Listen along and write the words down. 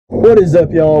What is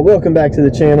up, y'all? Welcome back to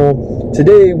the channel.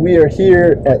 Today we are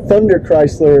here at Thunder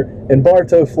Chrysler in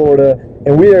Bartow, Florida,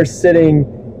 and we are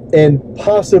sitting in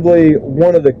possibly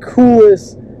one of the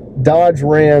coolest Dodge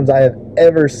Rams I have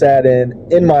ever sat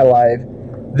in my life.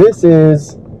 This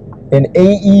is an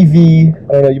AEV.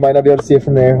 I don't know, you might not be able to see it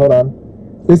from there. Hold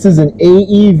on. This is an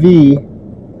AEV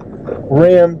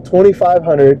Ram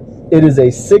 2500. It is a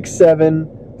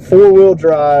 6.7 four-wheel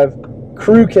drive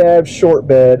crew cab short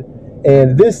bed.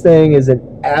 And this thing is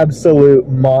an absolute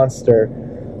monster.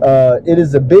 It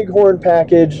is a Bighorn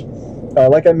package.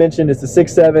 Like I mentioned, it's a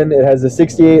 6.7. It has a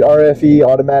 68 RFE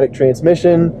automatic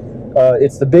transmission.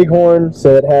 It's the Bighorn,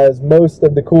 so it has most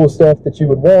of the cool stuff that you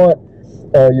would want.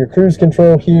 Your cruise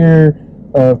control here,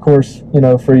 of course, you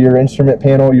know, for your instrument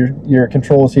panel, your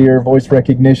controls here, voice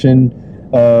recognition.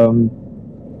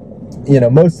 You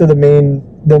know, most of the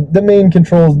main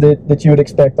controls that you would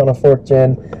expect on a 4th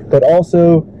gen, but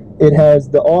also it has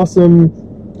the awesome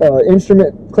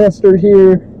instrument cluster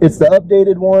here. It's the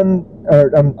updated one,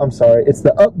 or I'm sorry, it's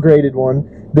the upgraded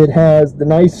one that has the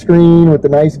nice screen with the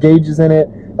nice gauges in it.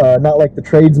 Not like the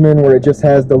Tradesman where it just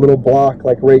has the little block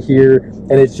like right here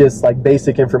and it's just like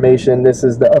basic information. This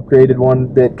is the upgraded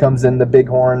one that comes in the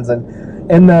Bighorns and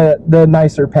the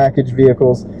nicer package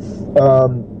vehicles.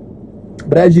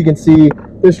 But as you can see,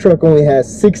 this truck only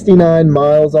has 69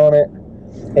 miles on it.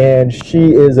 And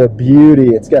she is a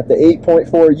beauty. It's got the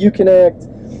 8.4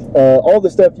 Uconnect, all the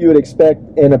stuff you would expect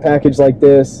in a package like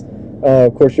this.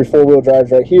 Of course, your 4-wheel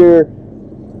drive's right here.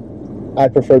 I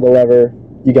prefer the lever.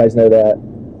 You guys know that.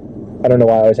 I don't know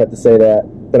why I always have to say that,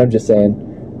 but I'm just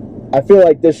saying. I feel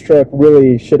like this truck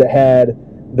really should have had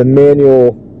the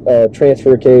manual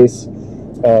transfer case,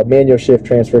 manual shift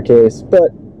transfer case,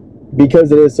 but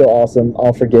because it is so awesome,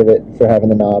 I'll forgive it for having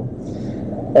the knob.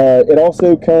 It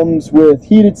also comes with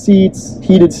heated seats,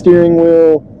 heated steering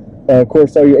wheel, of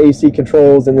course all your AC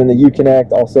controls, and then the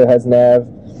Uconnect also has nav.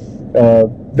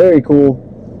 Very cool.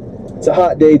 It's a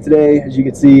hot day today, as you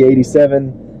can see,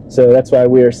 87, so that's why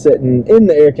we are sitting in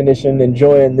the air condition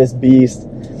enjoying this beast.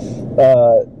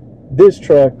 This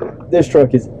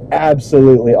truck is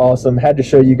absolutely awesome. Had to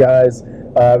show you guys.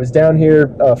 I was down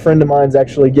here, a friend of mine's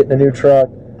actually getting a new truck,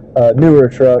 newer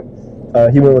truck.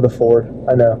 He went with a Ford.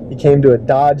 I know. He came to a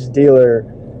Dodge dealer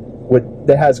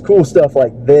that has cool stuff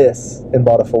like this and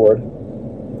bought a Ford.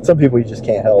 Some people you just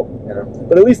can't help, you know.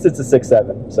 But at least it's a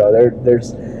 6.7. So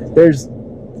there's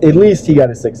at least he got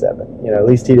a 6.7. You know, at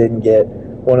least he didn't get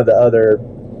one of the other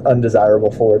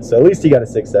undesirable Fords. So at least he got a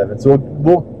 6.7. So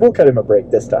we'll cut him a break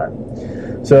this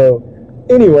time. So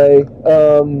anyway,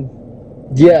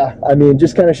 yeah, I mean,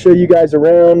 just kind of show you guys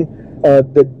around.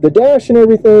 The dash and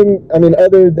everything, I mean,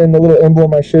 other than the little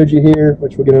emblem I showed you here,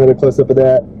 which we'll get another close-up of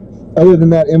that, other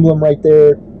than that emblem right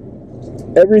there,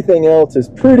 everything else is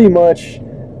pretty much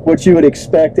what you would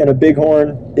expect in a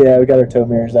Bighorn. Yeah, we got our tow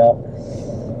mirrors out.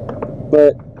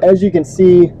 But as you can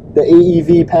see, the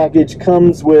AEV package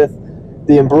comes with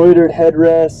the embroidered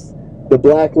headrest, the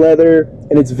black leather,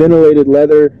 and it's ventilated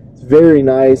leather. It's very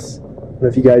nice. I don't know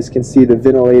if you guys can see the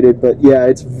ventilated, but yeah,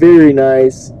 it's very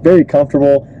nice, very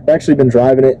comfortable. I've actually been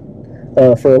driving it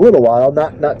for a little while,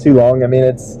 not too long. I mean,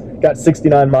 it's got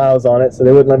 69 miles on it, so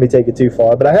they wouldn't let me take it too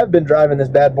far. But I have been driving this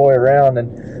bad boy around,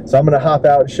 and so I'm going to hop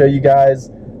out and show you guys.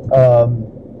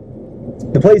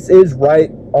 The place is right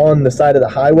on the side of the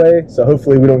highway, so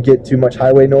hopefully we don't get too much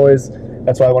highway noise.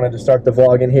 That's why I wanted to start the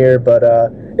vlog in here. But yeah,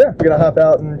 we're going to hop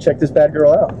out and check this bad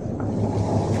girl out.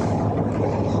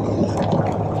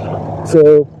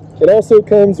 So it also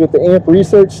comes with the amp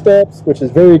research steps, which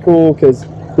is very cool because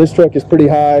this truck is pretty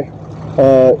high.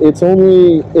 It's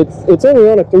only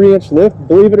on a 3-inch lift,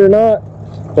 believe it or not,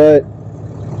 but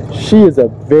she is a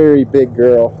very big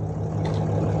girl.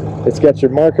 It's got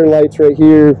your marker lights right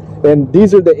here, and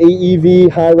these are the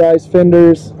AEV high-rise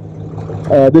fenders.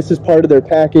 This is part of their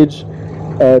package.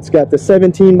 It's got the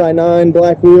 17x9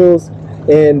 black wheels,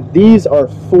 and these are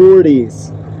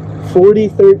 40s. 40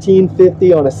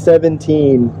 1350 on a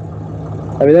 17.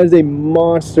 I mean, that is a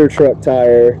monster truck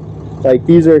tire. Like,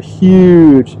 these are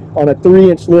huge on a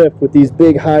 3-inch lift with these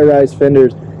big high-rise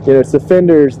fenders. You know, it's the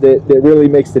fenders that really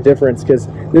makes the difference, because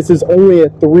this is only a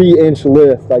 3-inch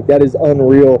lift. Like, that is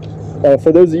unreal.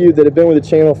 For those of you that have been with the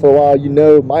channel for a while, you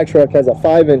know my truck has a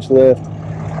 5-inch lift.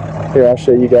 Here, I'll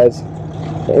show you guys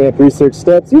the amp research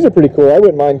steps. These are pretty cool. I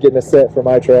wouldn't mind getting a set for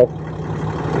my truck.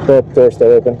 Oh, door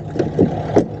still open.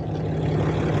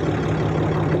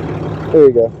 There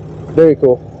you go. Very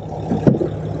cool.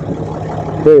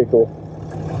 Very cool.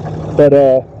 But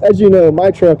as you know,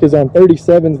 my truck is on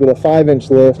 37s with a 5-inch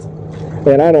lift,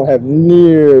 and I don't have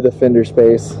near the fender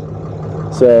space.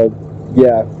 So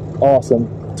yeah, awesome,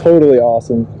 totally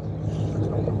awesome.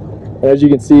 And as you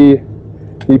can see,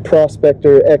 the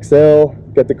Prospector XL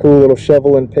got the cool little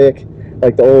shovel and pick,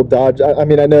 like the old Dodge. I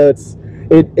mean, I know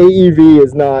AEV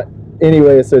is not any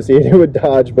way associated with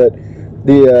Dodge, but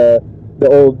the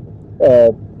old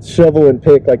shovel and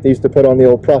pick like they used to put on the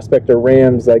old Prospector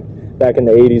Rams, like back in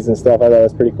the 80s and stuff. I thought that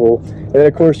was pretty cool. And then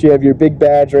of course you have your big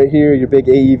badge right here, your big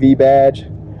AEV badge.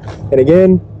 And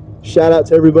again, shout out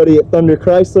to everybody at Thunder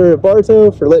Chrysler at Bartow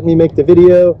for letting me make the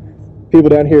video. People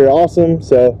down here are awesome,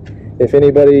 so if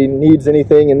anybody needs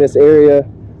anything in this area,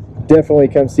 definitely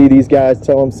come see these guys.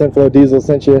 Tell them Synflow Diesel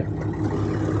sent you.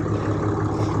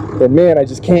 But man, I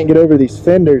just can't get over these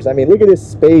fenders. I mean, look at this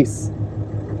space.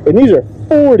 And these are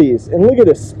 40s, and look at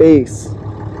this space.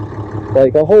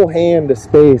 Like a whole hand of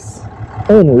space.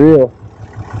 Unreal.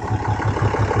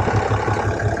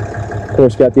 Of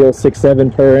course, got the old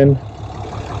 6.7 purring.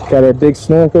 Got our big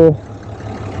snorkel.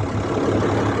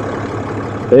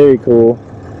 Very cool.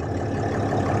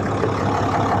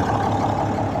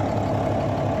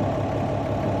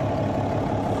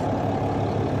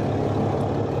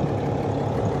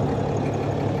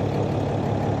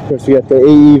 Of course, we got the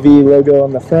AEV logo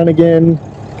on the front again.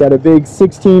 Got a big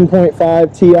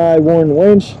 16.5 TI Warn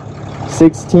winch.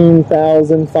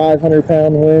 16,500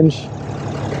 pound winch.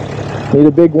 Need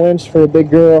a big winch for a big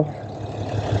girl.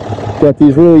 Got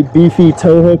these really beefy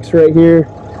tow hooks right here,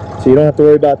 so you don't have to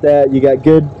worry about that. You got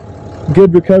good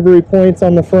recovery points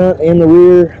on the front and the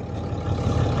rear.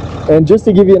 And just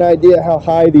to give you an idea how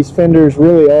high these fenders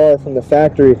really are from the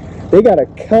factory, they got to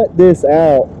cut this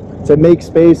out to make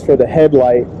space for the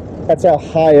headlight. That's how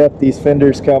high up these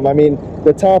fenders come. I mean,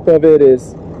 the top of it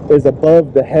is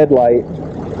above the headlight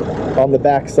on the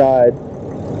back side.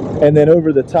 And then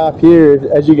over the top here,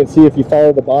 as you can see if you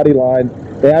follow the body line,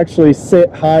 they actually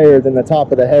sit higher than the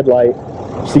top of the headlight.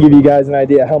 Just to give you guys an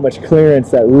idea how much clearance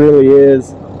that really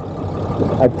is.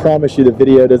 I promise you the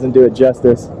video doesn't do it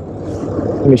justice.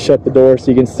 Let me shut the door so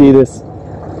you can see this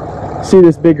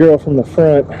big girl from the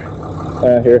front.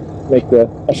 Here,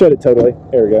 I'll shut it totally.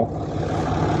 There we go.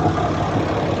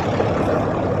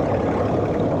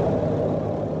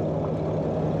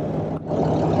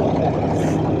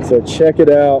 So check it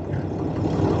out.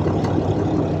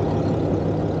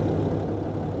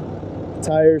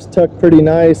 Tires tucked pretty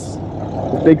nice.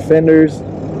 Big fenders.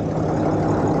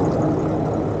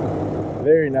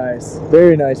 Very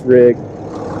nice rig.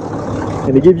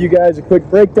 And to give you guys a quick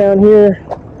breakdown here,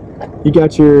 you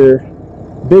got your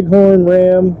Bighorn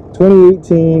Ram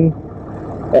 2018.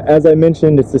 As I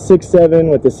mentioned, it's the 6.7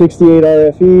 with the 68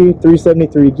 RFE,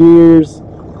 373 gears.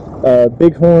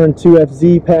 Bighorn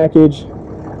 2FZ package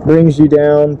brings you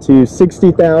down to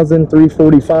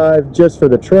 $60,345 just for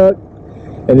the truck.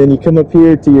 And then you come up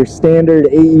here to your standard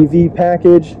AEV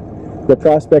package, the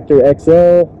Prospector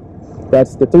XL.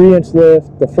 That's the 3-inch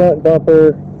lift, the front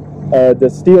bumper, the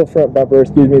steel front bumper,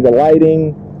 excuse me, the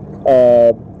lighting,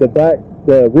 the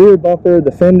rear bumper,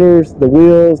 the fenders, the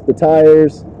wheels, the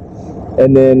tires,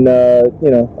 and then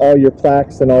you know, all your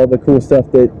plaques and all the cool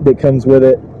stuff that comes with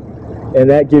it. And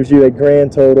that gives you a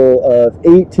grand total of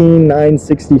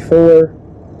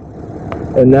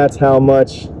 $18,964, and that's how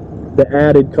much the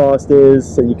added cost is.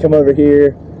 So you come over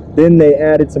here, then they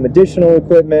added some additional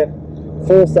equipment,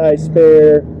 full-size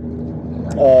spare,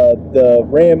 the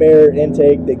ram air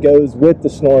intake that goes with the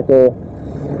snorkel,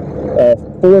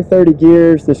 430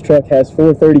 gears. This truck has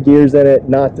 430 gears in it,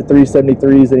 not the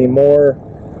 373s anymore,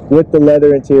 with the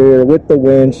leather interior, with the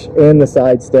winch and the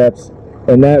side steps.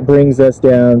 And that brings us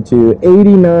down to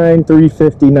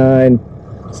 $89,359.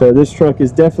 So this truck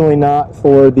is definitely not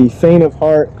for the faint of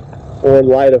heart or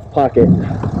light of pocket,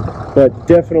 but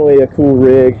definitely a cool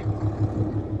rig.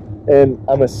 And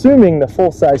I'm assuming the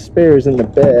full-size spare is in the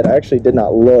bed. I actually did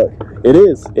not look. It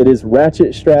is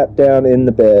ratchet strapped down in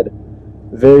the bed.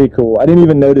 Very cool. I didn't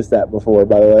even notice that before,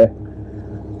 by the way.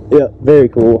 Yeah, very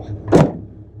cool.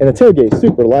 And the tailgate's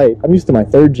super light. I'm used to my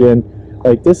 3rd gen.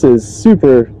 Like, this is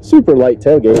super light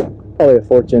tailgate. Probably a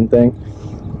 4th gen thing.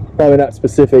 Probably not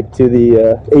specific to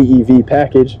the AEV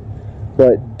package,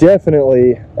 but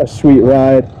definitely a sweet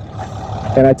ride.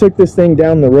 And I took this thing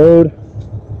down the road,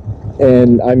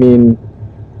 and I mean,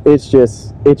 it's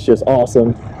just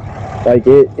awesome. Like,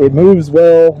 it moves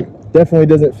well. Definitely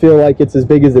doesn't feel like it's as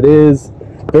big as it is.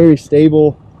 Very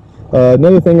stable.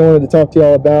 Another thing I wanted to talk to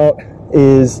y'all about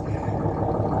is,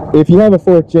 if you have a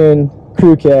 4th gen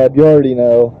crew cab, you already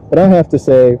know, but I have to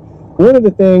say, one of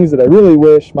the things that I really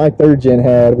wish my 3rd gen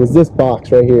had was this box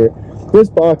right here. This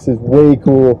box is way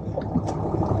cool.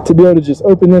 To be able to just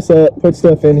open this up, put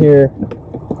stuff in here.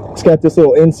 It's got this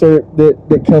little insert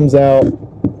that comes out.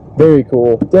 Very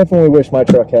cool. Definitely wish my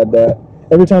truck had that.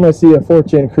 Every time I see a 4th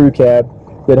gen crew cab,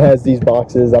 that has these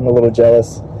boxes. I'm a little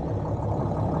jealous.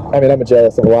 I mean, I'm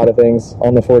jealous of a lot of things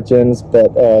on the 4th gens,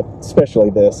 but especially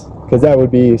this, because that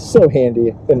would be so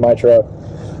handy in my truck.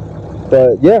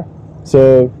 But yeah,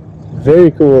 so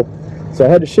very cool. So I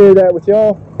had to share that with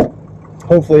y'all.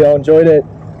 Hopefully y'all enjoyed it.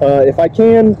 If I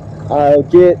can, I'll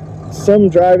get some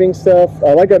driving stuff.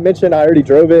 Like I mentioned, I already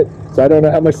drove it, so I don't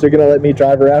know how much they're gonna let me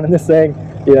drive around in this thing.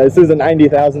 You know, this is a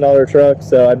 $90,000 truck,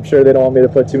 so I'm sure they don't want me to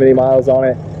put too many miles on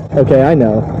it. Okay, I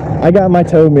know. I got my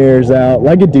tow mirrors out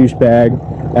like a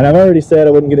douchebag, and I've already said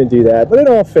I wasn't gonna do that, but in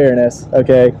all fairness,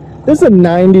 okay, this is a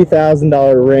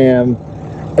 $90,000 Ram,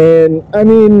 and I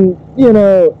mean, you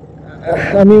know,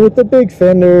 with the big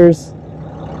fenders,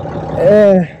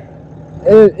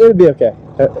 it'll be okay.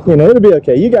 You know, it'll be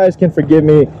okay. You guys can forgive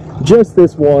me just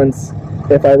this once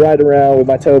if I ride around with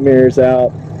my tow mirrors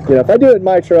out. You know, if I do it in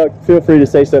my truck, feel free to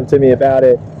say something to me about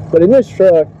it. But in this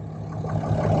truck,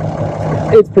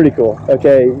 it's pretty cool,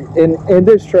 okay? In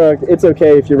this truck, it's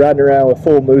okay if you're riding around with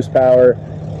full moose power.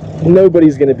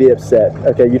 Nobody's going to be upset,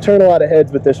 okay? You turn a lot of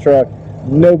heads with this truck.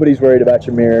 Nobody's worried about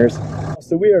your mirrors.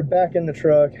 So we are back in the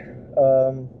truck.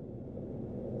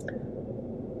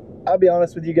 I'll be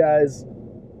honest with you guys,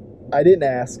 I didn't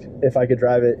ask if I could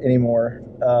drive it anymore.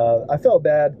 I felt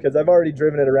bad because I've already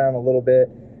driven it around a little bit,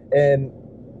 and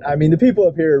I mean, the people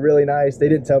up here are really nice. They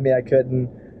didn't tell me I couldn't.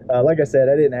 Like I said,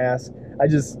 I didn't ask.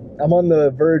 I'm on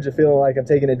the verge of feeling like I'm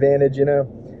taking advantage, you know?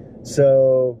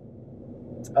 So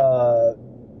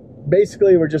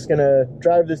basically we're just gonna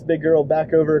drive this big girl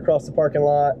back over across the parking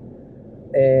lot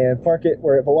and park it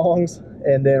where it belongs,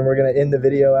 and then we're gonna end the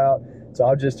video out. So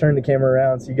I'll just turn the camera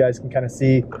around so you guys can kind of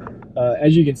see.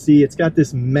 As you can see, it's got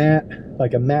this matte,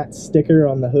 like a matte sticker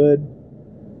on the hood.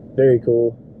 Very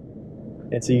cool.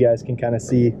 And so you guys can kind of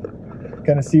see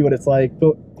what it's like.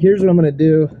 But here's what I'm gonna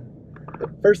do.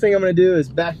 First thing I'm gonna do is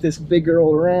back this big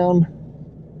girl around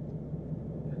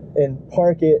and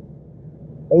park it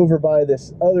over by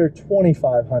this other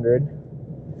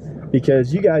 2500,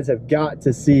 because you guys have got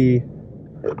to see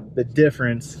the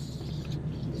difference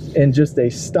in just a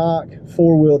stock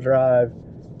 4-wheel drive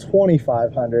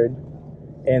 2500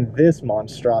 and this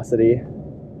monstrosity.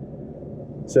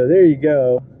 So there you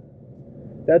go.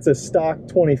 That's a stock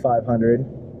 2500.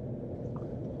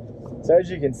 So as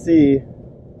you can see,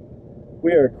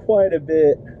 we are quite a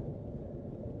bit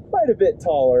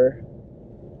taller.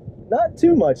 Not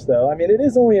too much though. I mean, it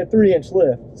is only a 3-inch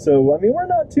lift, so I mean, we're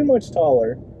not too much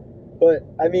taller. But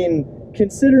I mean,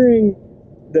 considering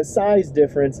the size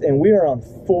difference, and we are on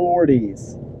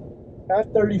 40s,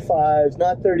 not 35s,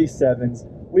 not 37s.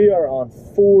 We are on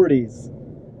 40s.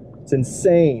 It's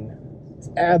insane. It's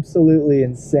absolutely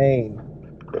insane.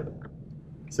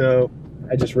 So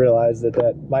I just realized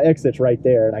that my exit's right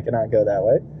there and I cannot go that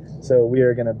way. So we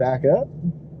are gonna back up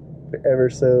ever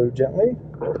so gently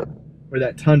where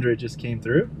that Tundra just came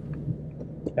through.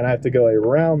 And I have to go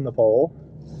around the pole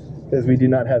because we do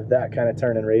not have that kind of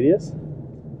turning radius.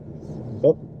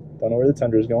 Oh, don't know where the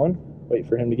Tundra's going. Wait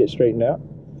for him to get straightened out.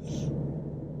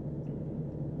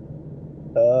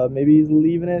 Maybe he's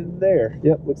leaving it there.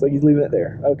 Yep, looks like he's leaving it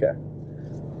there. Okay.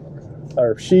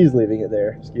 Or she's leaving it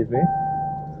there, excuse me.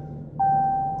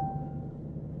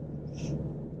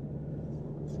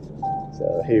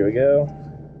 So here we go.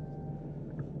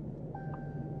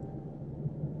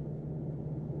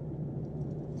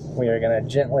 We are gonna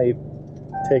gently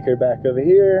take her back over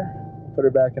here, put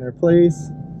her back in her place.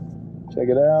 Check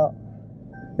it out.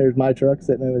 There's my truck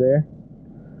sitting over there.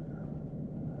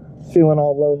 Feeling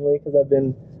all lonely because I've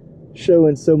been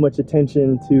showing so much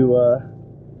attention to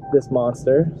this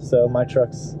monster. So my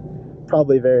truck's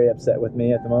probably very upset with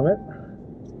me at the moment.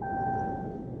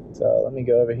 So let me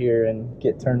go over here and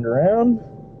get turned around.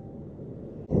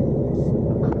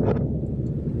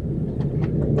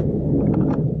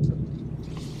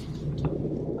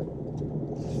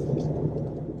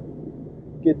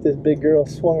 Get this big girl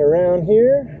swung around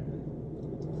here.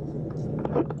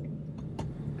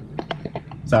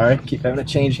 Sorry, keep having to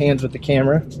change hands with the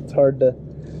camera. It's hard to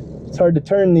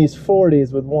turn these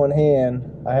 40s with one hand,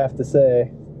 I have to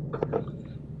say.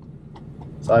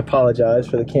 So I apologize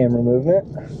for the camera movement.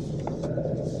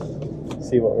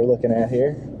 See what we're looking at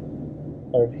here.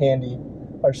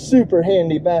 Our super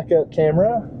handy backup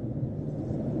camera.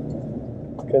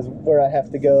 Because where I have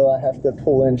to go, I have to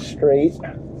pull in straight.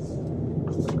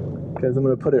 Because I'm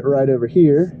going to put it right over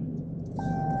here.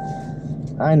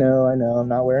 I know, I'm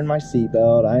not wearing my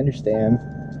seatbelt, I understand.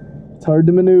 It's hard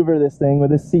to maneuver this thing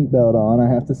with a seatbelt on, I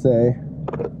have to say.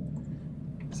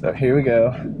 So here we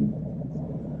go.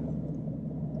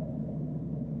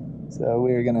 So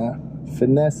we're gonna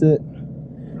finesse it.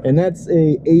 And that's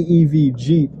a AEV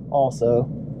Jeep also,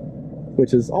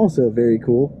 which is also very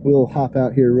cool. We'll hop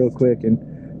out here real quick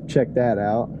and check that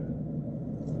out.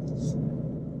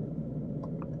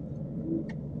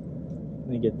 Let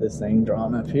me get this thing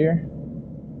drawn up here.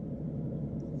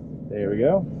 There we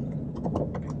go.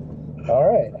 All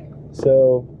right,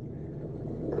 so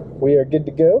we are good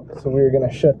to go. So we're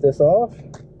gonna shut this off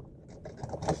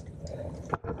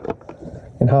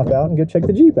and hop out and go check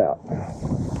the Jeep out.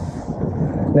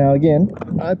 Now again,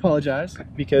 I apologize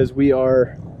because we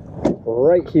are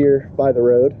right here by the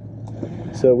road.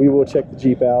 So we will check the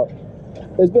Jeep out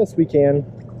as best we can.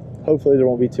 Hopefully there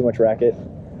won't be too much racket,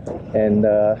 and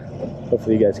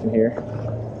hopefully you guys can hear.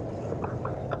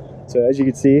 So as you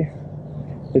can see,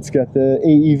 it's got the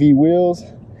AEV wheels.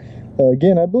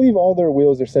 Again, I believe all their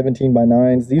wheels are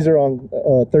 17x9s. These are on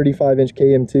 35-inch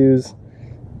KM2s,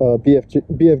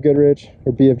 BF Goodrich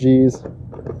or BFGs.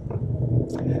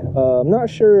 I'm not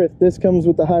sure if this comes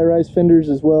with the high-rise fenders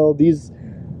as well. These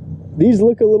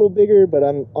look a little bigger, but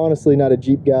I'm honestly not a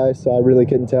Jeep guy, so I really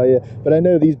couldn't tell you. But I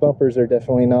know these bumpers are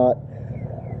definitely not.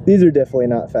 These are definitely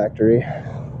not factory.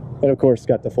 And of course,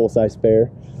 got the full-size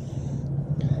spare.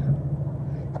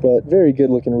 But very good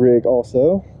looking rig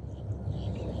also.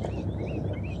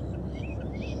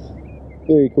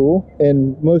 Very cool.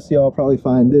 And most of y'all probably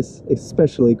find this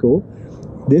especially cool.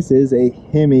 This is a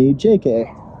Hemi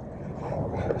JK.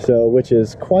 So, which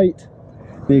is quite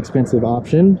the expensive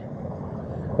option.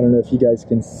 I don't know if you guys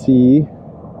can see,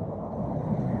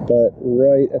 but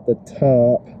right at the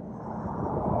top,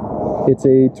 it's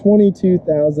a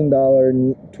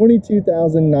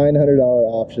 $22,900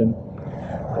 option,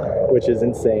 which is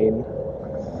insane.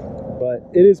 But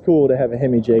it is cool to have a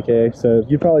Hemi JK. So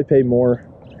you'd probably pay more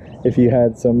if you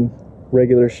had some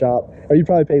regular shop, or you'd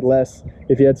probably pay less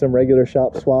if you had some regular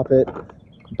shop swap it.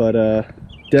 But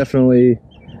definitely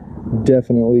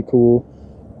cool.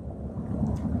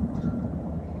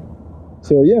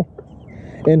 So yeah,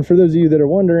 and for those of you that are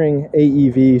wondering,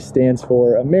 AEV stands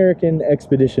for American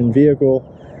Expedition Vehicle.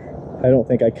 I don't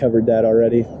think I covered that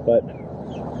already, but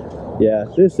yeah,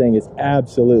 this thing is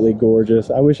absolutely gorgeous.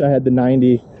 I wish I had the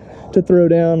 90 to throw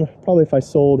down. Probably if I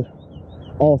sold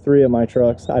all 3 of my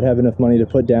trucks, I'd have enough money to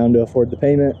put down to afford the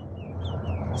payment.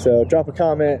 So drop a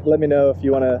comment, let me know if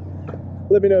you want to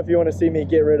see me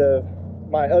get rid of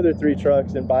my other 3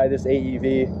 trucks and buy this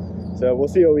AEV. So we'll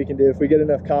see what we can do. If we get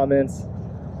enough comments,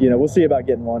 you know, we'll see about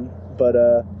getting one. But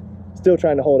still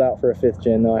trying to hold out for a 5th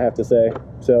gen though, I have to say.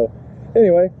 So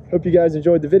anyway, hope you guys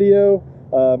enjoyed the video.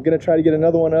 I'm gonna try to get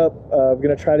another one up. I'm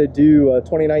gonna try to do a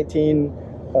 2019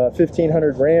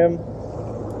 1500 Ram.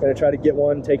 I'm gonna try to get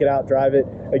one, take it out, drive it.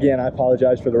 Again, I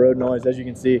apologize for the road noise. As you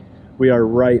can see, we are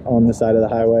right on the side of the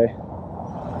highway.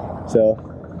 So,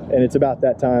 and it's about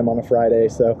that time on a Friday,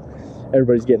 so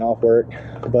everybody's getting off work.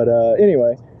 But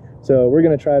anyway, so we're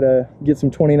gonna try to get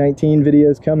some 2019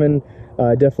 videos coming.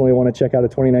 I definitely want to check out a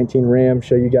 2019 Ram,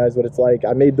 show you guys what it's like.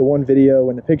 I made the one video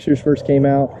when the pictures first came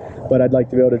out, but I'd like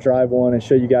to be able to drive one and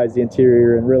show you guys the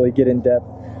interior and really get in depth.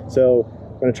 So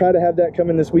I'm gonna try to have that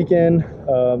coming this weekend.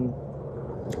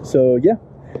 So yeah,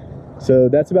 so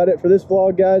that's about it for this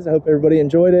vlog, guys. I hope everybody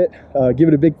enjoyed it. Give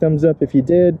it a big thumbs up if you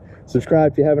did.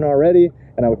 Subscribe if you haven't already,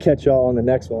 and I will catch y'all on the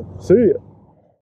next one. See ya.